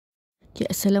Okay,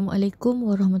 Assalamualaikum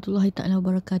warahmatullahi taala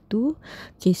wabarakatuh.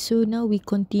 Okay, so now we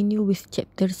continue with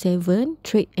chapter 7,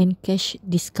 Trade and Cash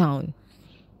Discount.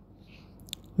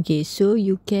 Okay, so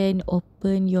you can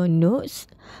open your notes.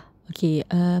 Okay,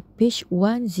 page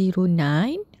 109.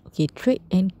 Okay, Trade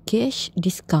and Cash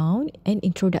Discount and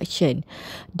Introduction.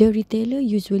 The retailer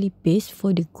usually pays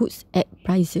for the goods at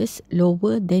prices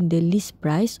lower than the list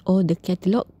price or the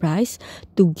catalogue price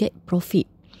to get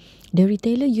profit. The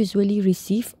retailer usually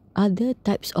receive other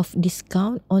types of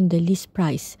discount on the list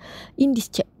price. In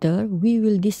this chapter, we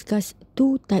will discuss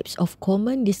two types of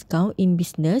common discount in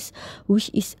business, which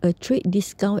is a trade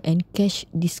discount and cash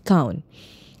discount.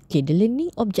 Okay, the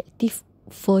learning objective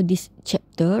for this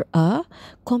chapter are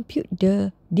compute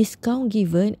the discount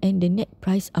given and the net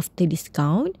price after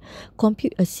discount,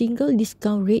 compute a single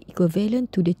discount rate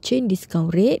equivalent to the chain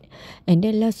discount rate, and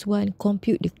then last one,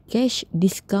 compute the cash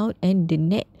discount and the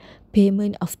net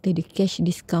payment after the cash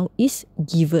discount is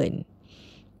given.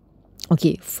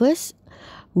 Okay, first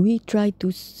we try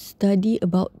to study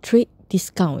about trade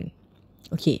discount.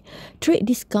 Okay, trade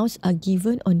discounts are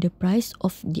given on the price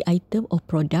of the item or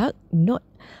product, not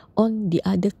on the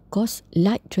other costs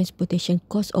like transportation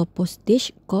cost or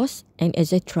postage cost and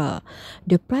etc.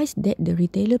 The price that the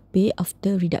retailer pay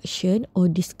after reduction or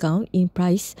discount in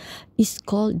price is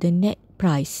called the net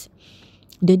price.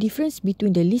 The difference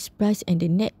between the list price and the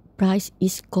net price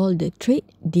is called the trade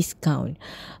discount.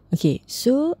 Okay,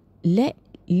 so let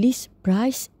list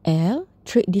price L,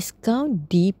 trade discount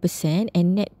D%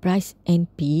 and net price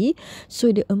NP. So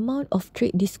the amount of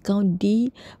trade discount D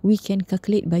we can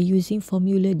calculate by using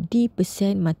formula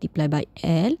D% multiplied by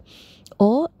L,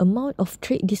 or amount of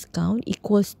trade discount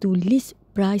equals to list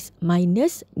price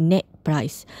minus net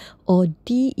price, or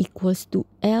D equals to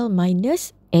L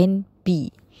minus NP.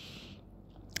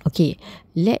 Okay,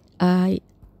 let I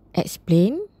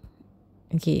explain.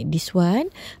 Okay, this one.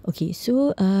 Okay,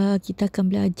 so kita akan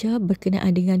belajar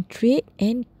berkenaan dengan trade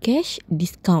and cash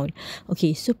discount.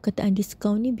 Okay, so perkataan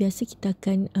discount ni biasa kita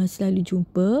akan selalu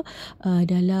jumpa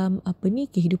dalam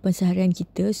kehidupan seharian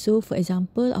kita. So for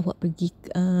example, awak pergi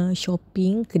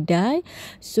shopping kedai.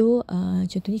 So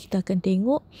contohnya kita akan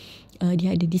tengok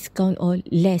dia ada discount or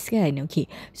less kan.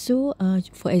 Okay, so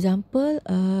for example,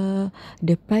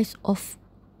 the price of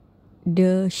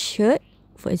the shirt,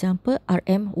 for example,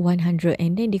 RM100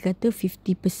 and then dia kata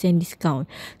 50% discount.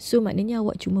 So maknanya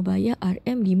awak cuma bayar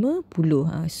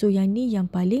RM50. So yang ni yang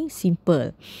paling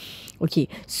simple. Okay,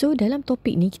 so dalam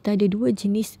topik ni kita ada dua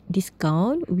jenis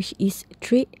discount, which is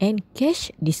trade and cash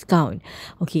discount.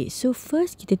 Okay, so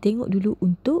first kita tengok dulu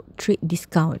untuk trade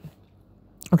discount.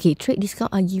 Okay, trade discount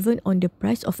are given on the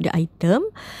price of the item,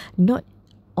 not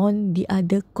on the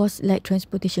other cost like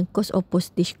transportation cost or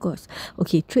postage cost.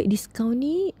 Okay, trade discount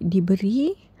ni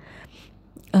diberi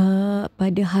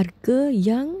pada harga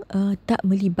yang tak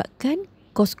melibatkan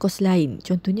kos-kos lain.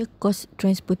 Contohnya kos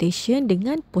transportation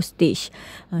dengan postage.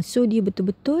 So dia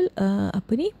betul-betul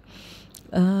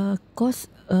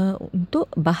kos untuk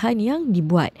bahan yang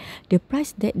dibuat. The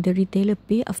price that the retailer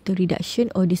pay after reduction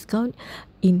or discount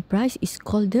in price is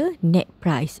called the net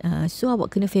price. So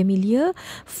awak kena familiar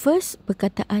first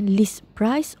perkataan list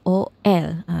price or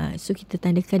L. So kita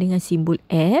tandakan dengan simbol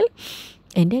L,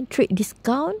 and then trade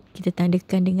discount kita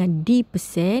tandakan dengan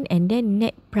D% and then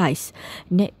net price.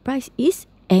 Net price is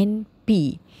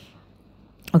NP.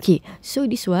 Okay, so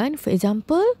this one, for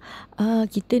example,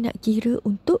 kita nak kira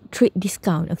untuk trade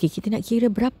discount. Okay, kita nak kira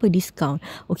berapa discount.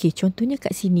 Okay, contohnya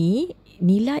kat sini,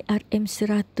 nilai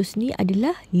RM100 ni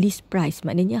adalah list price.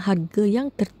 Maknanya harga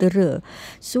yang tertera.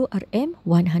 So,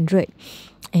 RM100.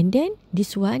 And then,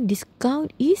 this one,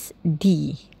 discount is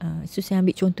D. So, saya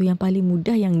ambil contoh yang paling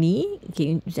mudah yang ni.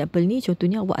 Okay, example ni,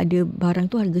 contohnya awak ada barang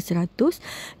tu harga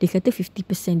 100. Dia kata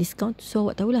 50% discount. So,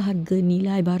 awak tahulah harga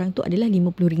nilai barang tu adalah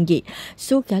RM50.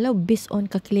 So, kalau based on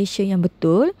calculation yang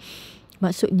betul,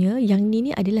 maksudnya yang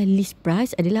ni adalah list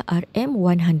price adalah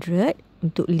RM100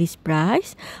 untuk list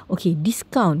price. Okay,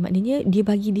 discount maknanya dia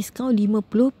bagi diskaun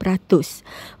 50%.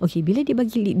 Okay, bila dia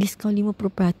bagi diskaun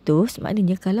 50%,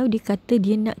 maknanya kalau dia kata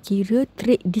dia nak kira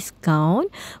trade discount,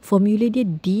 formula dia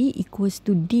D equals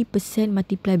to D%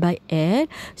 multiplied by L.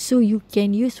 So you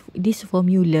can use this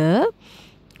formula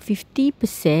 50%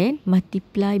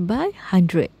 multiplied by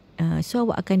 100. So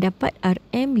awak akan dapat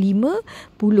RM50.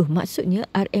 Maksudnya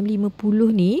RM50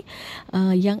 ni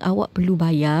yang awak perlu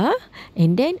bayar,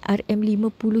 and then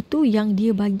RM50 tu yang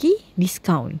dia bagi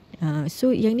diskaun.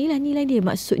 So yang ni lah nilai dia,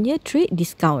 maksudnya trade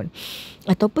discount.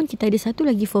 Ataupun kita ada satu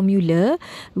lagi formula,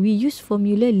 we use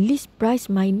formula list price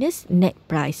minus net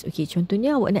price. Okay,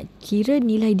 contohnya awak nak kira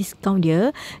nilai diskaun dia,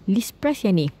 list price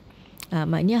yang ni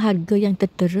Maknanya harga yang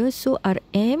tertera. So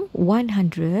RM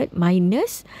 100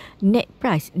 minus net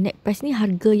price. Net price ni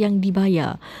harga yang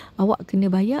dibayar. Awak kena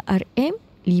bayar RM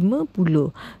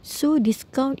 50. So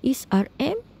discount is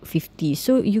RM 50.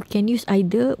 So you can use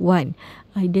either one.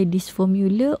 Either this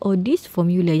formula or this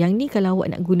formula. Yang ni kalau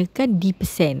awak nak gunakan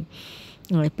D%.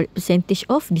 Percentage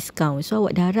of discount. So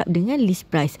awak darab dengan list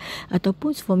price.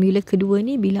 Ataupun formula kedua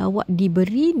ni bila awak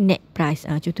diberi net price.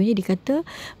 Contohnya dia kata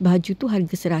baju tu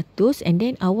harga 100 and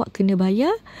then awak kena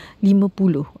bayar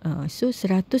 50. So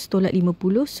 100 tolak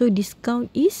 50. So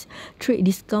trade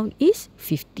discount is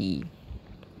 50.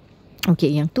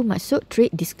 Okay, yang tu maksud trade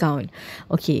discount.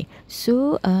 Okay,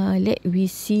 so let we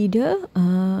see the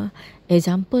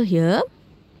example here.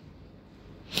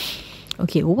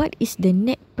 Okay, what is the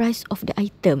net price of the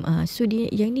item? So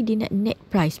yang ni dia nak net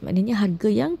price, maknanya harga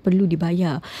yang perlu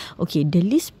dibayar. Okay, the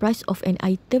list price of an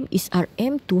item is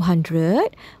RM 200.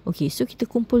 Okay, so kita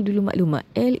kumpul dulu maklumat.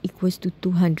 L equals to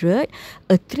 200.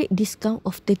 A trade discount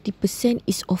of 30%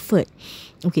 is offered.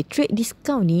 Okay, trade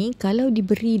discount ni kalau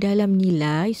diberi dalam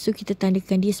nilai, so kita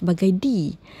tandakan dia sebagai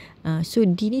D. So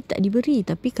D ni tak diberi,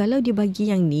 tapi kalau dia bagi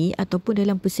yang ni ataupun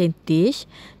dalam percentage,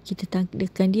 kita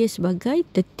tandakan dia sebagai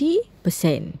 30%.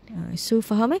 So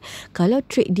faham Kalau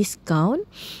trade discount,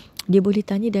 dia boleh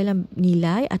tanya dalam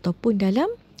nilai ataupun dalam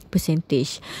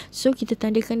percentage. So kita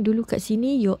tandakan dulu kat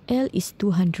sini, your L is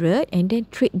 200 and then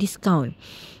trade discount.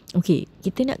 Okay,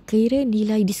 kita nak kira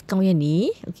nilai diskaun yang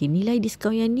ni. Okay, nilai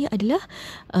diskaun yang ni adalah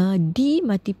D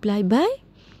multiply by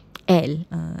L.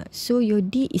 So your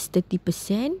D is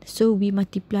 30%. So we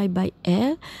multiply by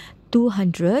L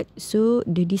 200. So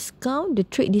the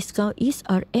trade discount is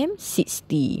RM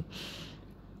 60.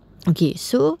 Okay,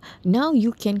 so now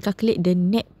you can calculate the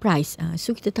net price.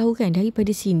 So kita tahu kan daripada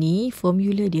sini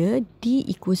formula dia D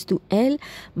equals to L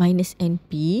minus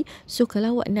NP. So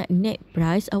kalau awak nak net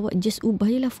price, awak just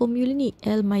ubah je lah formula ni,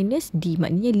 L minus D.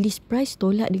 Maknanya list price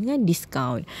tolak dengan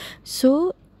discount.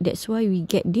 So that's why we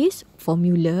get this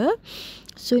formula.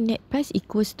 So net price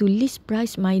equals to list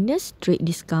price minus trade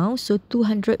discount. So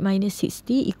 200 minus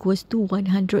 60 equals to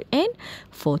 140.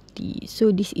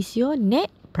 So this is your net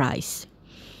price.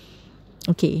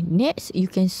 Okay, next you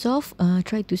can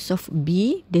try to solve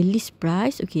B, the list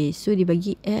price. Okay, so dia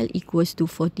bagi L equals to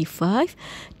 45,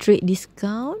 trade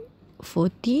discount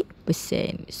 40%.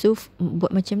 So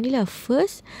buat macam ni lah.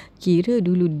 First, kira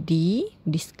dulu D,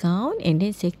 discount, and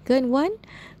then second one,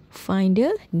 find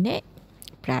the net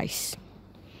price.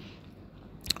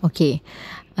 Okay,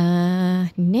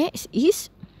 next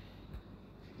is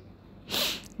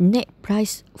net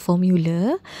price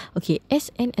formula. Okay, as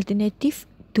an alternative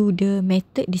to the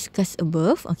method discussed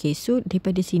above. Okay, so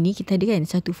daripada sini kita ada kan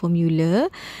satu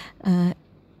formula,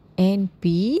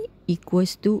 NP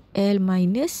equals to L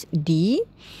minus D.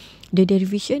 The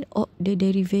derivation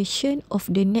of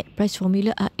the net price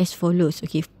formula are as follows.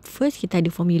 Okay, first kita ada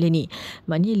formula ni,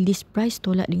 maknanya list price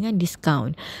tolak dengan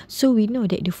discount. So we know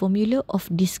that the formula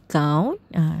of discount,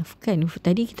 kan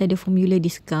tadi kita ada formula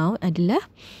discount adalah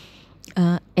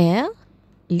L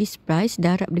list price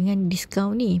darab dengan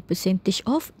discount ni, percentage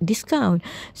of discount.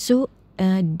 So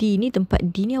D ni,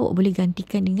 tempat D ni awak boleh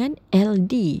gantikan dengan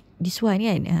LD, this one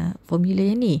kan, formula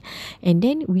yang ni. And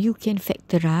then you can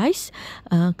factorize,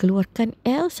 keluarkan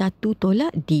L, 1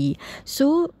 tolak D.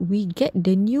 So we get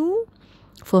the new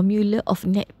formula of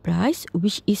net price,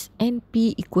 which is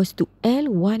NP equals to L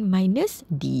 1 minus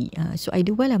D. So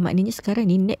either one lah, maknanya sekarang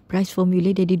ni net price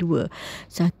formula dia ada dua,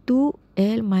 satu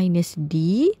L minus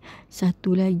D,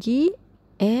 satu lagi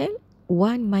L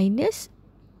 1 minus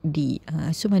D.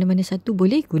 So mana-mana satu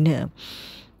boleh guna.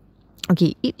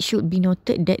 Okay, it should be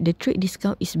noted that the trade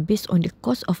discount is based on the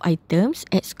cost of items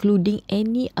excluding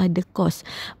any other cost.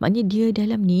 Maknanya dia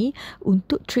dalam ni,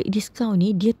 untuk trade discount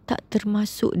ni, dia tak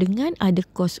termasuk dengan other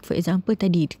cost. For example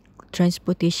tadi,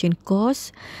 transportation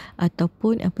cost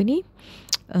ataupun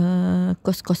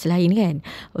kos-kos lain kan.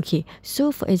 Okay,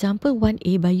 so for example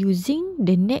 1A, by using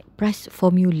the net price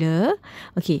formula.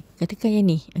 Okay, katakan yang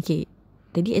ni. Okay,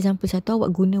 tadi example 1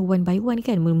 awak guna one by one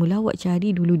kan. Mula-mula awak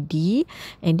cari dulu D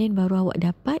and then baru awak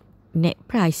dapat net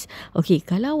price. Okay,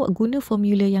 kalau awak guna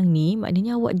formula yang ni,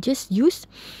 maknanya awak just use,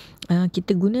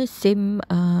 kita guna same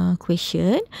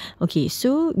question. Okay,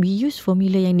 so we use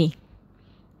formula yang ni.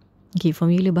 Okay,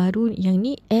 formula baru yang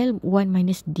ni L 1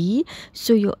 minus D.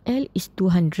 So your L is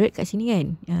 200 kat sini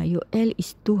kan. Your L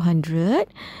is 200.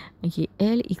 Okay,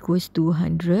 L equals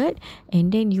 200.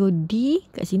 And then your D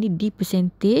kat sini, D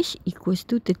percentage equals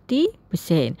to 30%.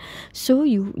 So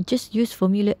you just use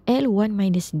formula L 1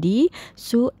 minus D.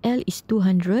 So L is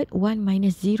 200, 1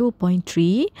 minus 0.3,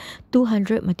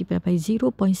 200 multiplied by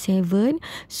 0.7.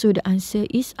 So the answer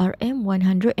is RM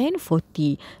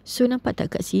 140. So nampak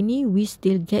tak kat sini we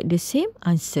still get the same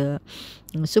answer.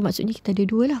 So maksudnya kita ada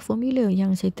dua lah formula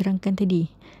yang saya terangkan tadi.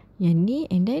 Yang ni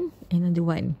and then another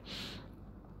one.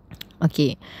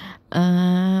 Okay.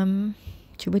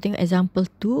 Cuba tengok example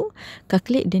 2.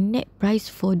 Calculate the net price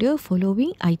for the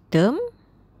following item.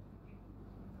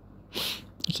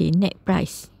 Okay, net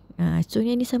price. So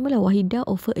yang ni samalah, Wahidah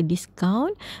offer a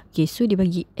discount. Okay, so dia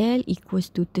bagi L equals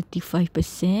to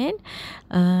 35%.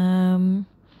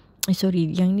 Sorry,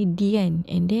 yang ni D kan.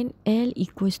 And then L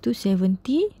equals to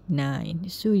 79.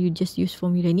 So you just use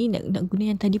formula ni. Nak guna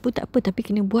yang tadi pun tak apa, tapi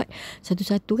kena buat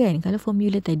satu-satu kan. Kalau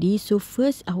formula tadi, so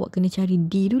first awak kena cari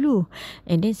D dulu.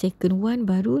 And then second one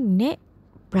baru net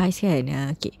price kan.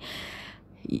 Okay.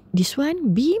 This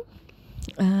one B,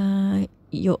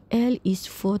 your L is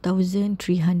 4,300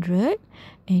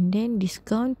 and then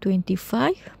discount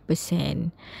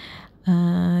 25%.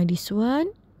 This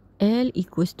one L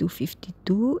equals to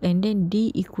 52 and then D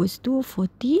equals to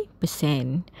 40%.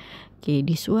 Okay,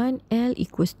 this one L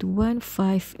equals to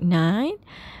 159,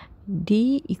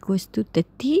 D equals to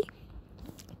 30%.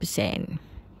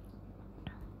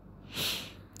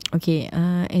 Okay,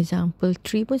 example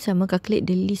 3 pun sama, calculate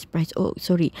the list price. Oh,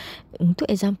 sorry. Untuk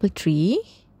example 3,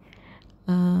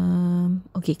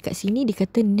 okay, kat sini dia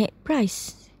kata net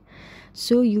price.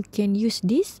 So you can use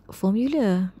this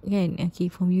formula kan.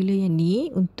 Okay, formula yang ni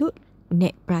untuk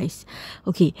net price.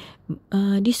 Okay,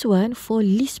 this one for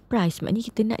list price, maknanya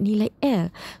kita nak nilai L.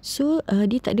 So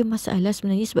dia tak ada masalah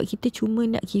sebenarnya sebab kita cuma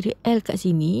nak kira L kat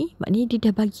sini. Maknanya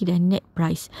dia dah bagi dah net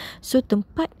price. So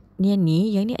tempat yang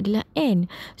ni adalah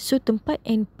N. So tempat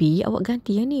NP awak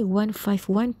ganti yang ni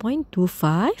 151.25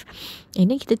 and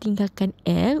then kita tinggalkan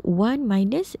L 1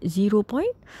 minus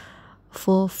 0.45.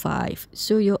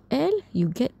 So your L you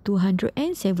get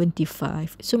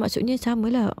 275. So maksudnya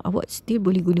samalah, awak still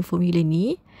boleh guna formula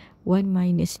ni 1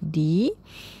 minus D.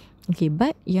 Okay,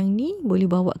 but yang ni boleh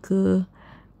bawa ke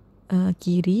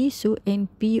kiri. So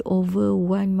NP over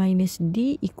 1 minus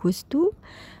D equals to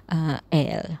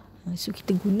L. So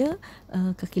kita guna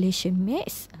calculation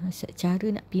maths, cara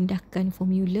nak pindahkan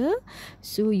formula.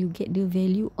 So you get the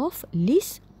value of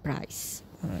list price.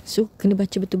 So kena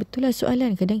baca betul-betul lah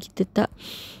soalan. Kadang kita tak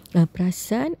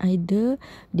perasan either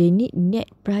they need net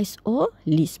price or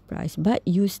list price, but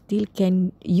you still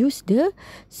can use the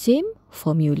same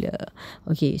formula.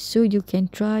 Okay, so you can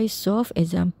try solve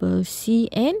example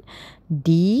C and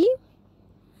D.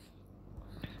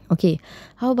 Okay,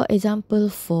 how about example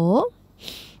 4?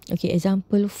 Okay,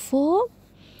 example 4,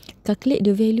 calculate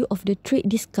the value of the trade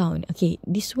discount. Okay,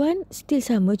 this one still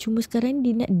sama, cuma sekarang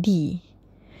dia nak D.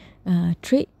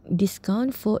 Trade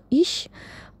discount for each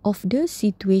of the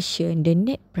situation. The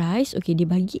net price, okay, dia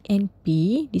bagi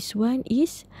NP. This one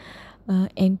is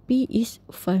NP is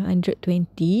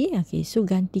 520. Okay, so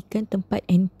gantikan tempat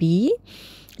NP.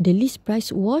 The list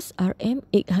price was RM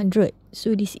 800.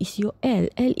 So this is your L.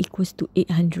 L equals to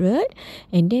 800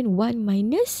 and then 1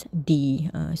 minus D.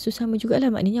 So sama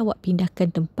jugalah, maknanya awak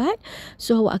pindahkan tempat.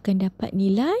 So awak akan dapat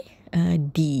nilai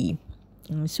D.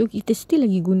 So kita still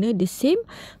lagi guna the same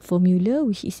formula,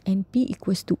 which is NP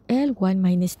equals to L 1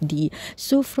 minus D.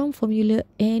 So from formula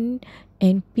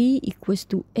NP equals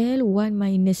to L 1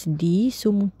 minus D,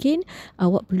 so mungkin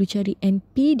awak perlu cari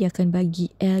NP, dia akan bagi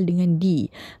L dengan D.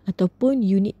 Ataupun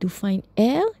you need to find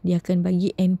L, dia akan bagi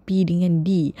NP dengan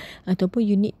D. Ataupun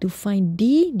you need to find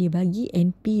D, dia bagi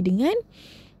NP dengan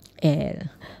L.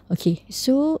 Okay,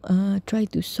 so try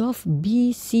to solve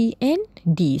B, C and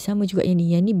D. Sama juga yang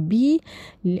ni. Yang ni B,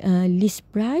 list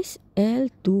price L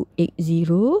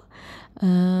 280.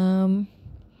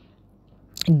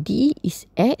 D is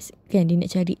X, kan dia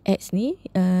nak cari X ni,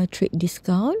 trade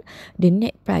discount. The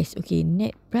net price, okay,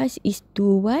 net price is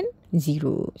 210.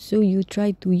 So you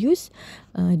try to use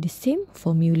the same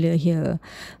formula here.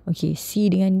 Okay, C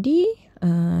dengan D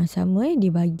sama, dia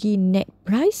bagi net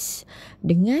price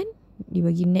dengan dia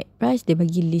bagi net price, dia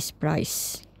bagi list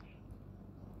price.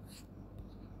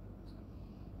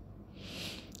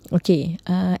 Okay,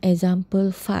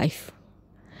 example 5.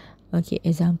 Okay,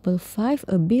 example 5,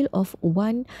 a bill of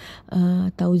 1,800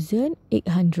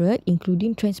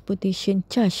 including transportation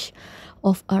charge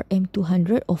of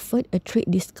RM200 offered a trade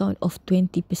discount of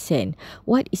 20%.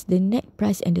 What is the net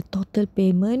price and the total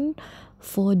payment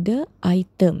for the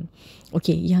item?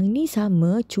 Okay, yang ni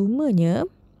sama, cumanya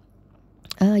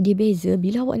Dia beza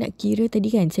bila awak nak kira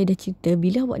tadi kan, saya dah cerita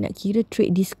bila awak nak kira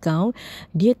trade discount,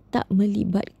 dia tak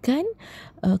melibatkan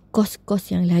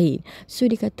kos-kos yang lain. So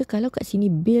dia kata kalau kat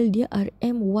sini bill dia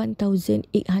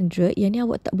RM1,800, yang ni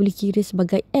awak tak boleh kira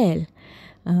sebagai L.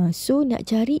 So nak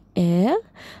cari L,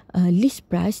 list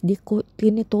price dia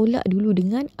kena tolak dulu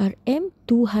dengan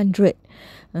RM200.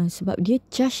 Sebab dia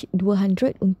charge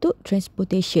 200 untuk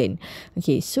transportation.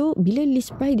 Okay, so bila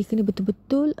list price dia kena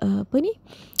betul-betul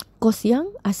kos yang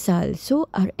asal. So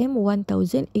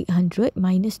RM1,800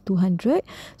 minus 200,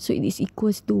 so it is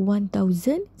equals to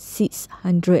 1,600.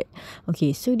 Okay,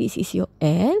 so this is your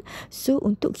L. So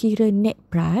untuk kira net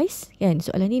price kan,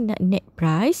 soalan ni nak net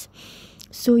price.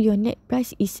 So your net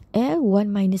price is L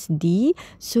 1 minus D.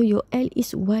 So your L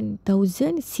is 1,600.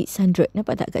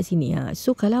 Nampak tak kat sini?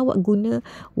 So kalau awak guna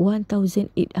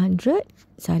 1,800,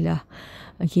 salah.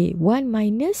 Okay, 1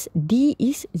 minus D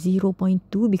is 0.2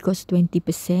 because 20%.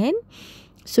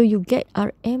 So you get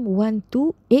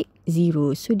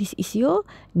RM1280. So this is your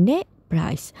net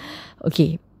price.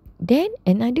 Okay, then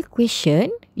another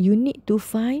question, you need to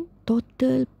find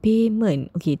total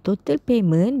payment. Okay, total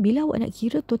payment, bila awak nak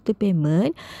kira total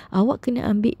payment, awak kena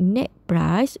ambil net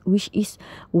price which is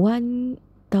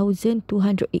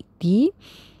 1,280.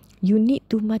 You need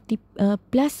to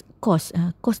plus cost.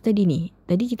 Cost tadi ni.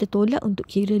 Tadi kita tolak untuk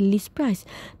kira list price.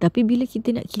 Tapi bila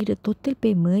kita nak kira total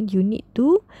payment, you need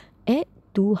to add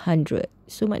 200.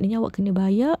 So maknanya awak kena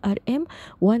bayar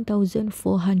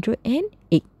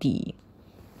RM1,480.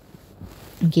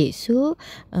 Okay, so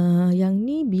yang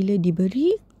ni bila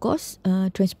diberi cost,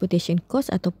 transportation cost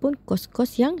ataupun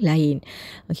cost-cost yang lain.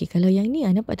 Okay, kalau yang ni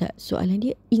nampak tak soalan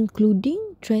dia including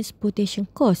transportation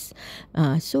cost.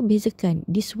 So bezakan,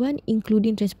 this one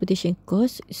including transportation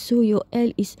cost, so your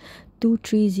L is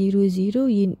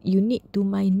 2300, you need to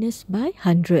minus by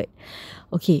 100.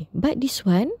 Okay, but this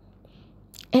one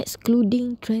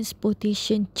excluding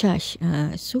transportation charge.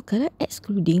 So kalau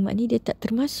excluding maknanya dia tak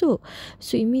termasuk.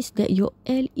 So it means that your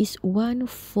L is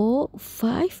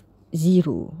 1450.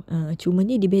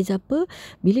 Cumanya dia beza apa?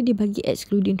 Bila dia bagi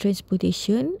excluding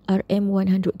transportation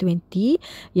RM120,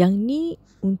 yang ni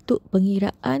untuk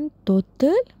pengiraan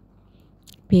total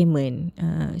payment.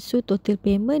 So total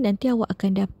payment nanti awak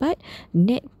akan dapat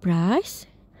net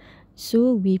price.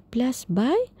 So we plus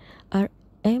by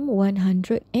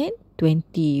RM120,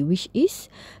 which is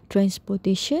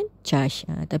transportation charge.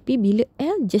 Tapi bila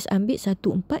L, just ambil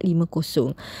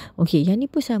 1450. Okay, yang ni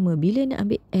pun sama. Bila nak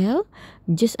ambil L,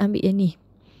 just ambil yang ni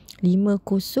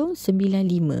 5095.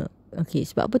 Okay,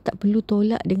 sebab apa tak perlu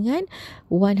tolak dengan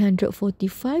 145,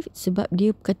 sebab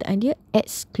dia perkataan dia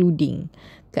excluding.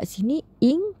 Kat sini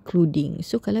including.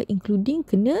 So kalau including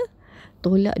kena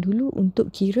tolak dulu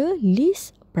untuk kira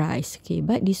list price. Okay,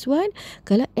 but this one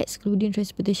kalau excluding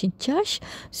transportation charge,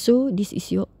 so this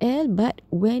is your L, but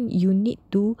when you need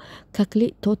to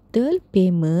calculate total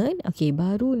payment, okay,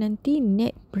 baru nanti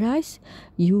net price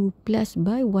you plus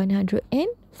by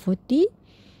 145.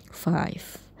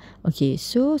 Okay,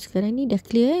 so sekarang ni dah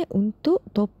clear untuk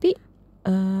topik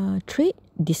trade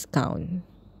discount.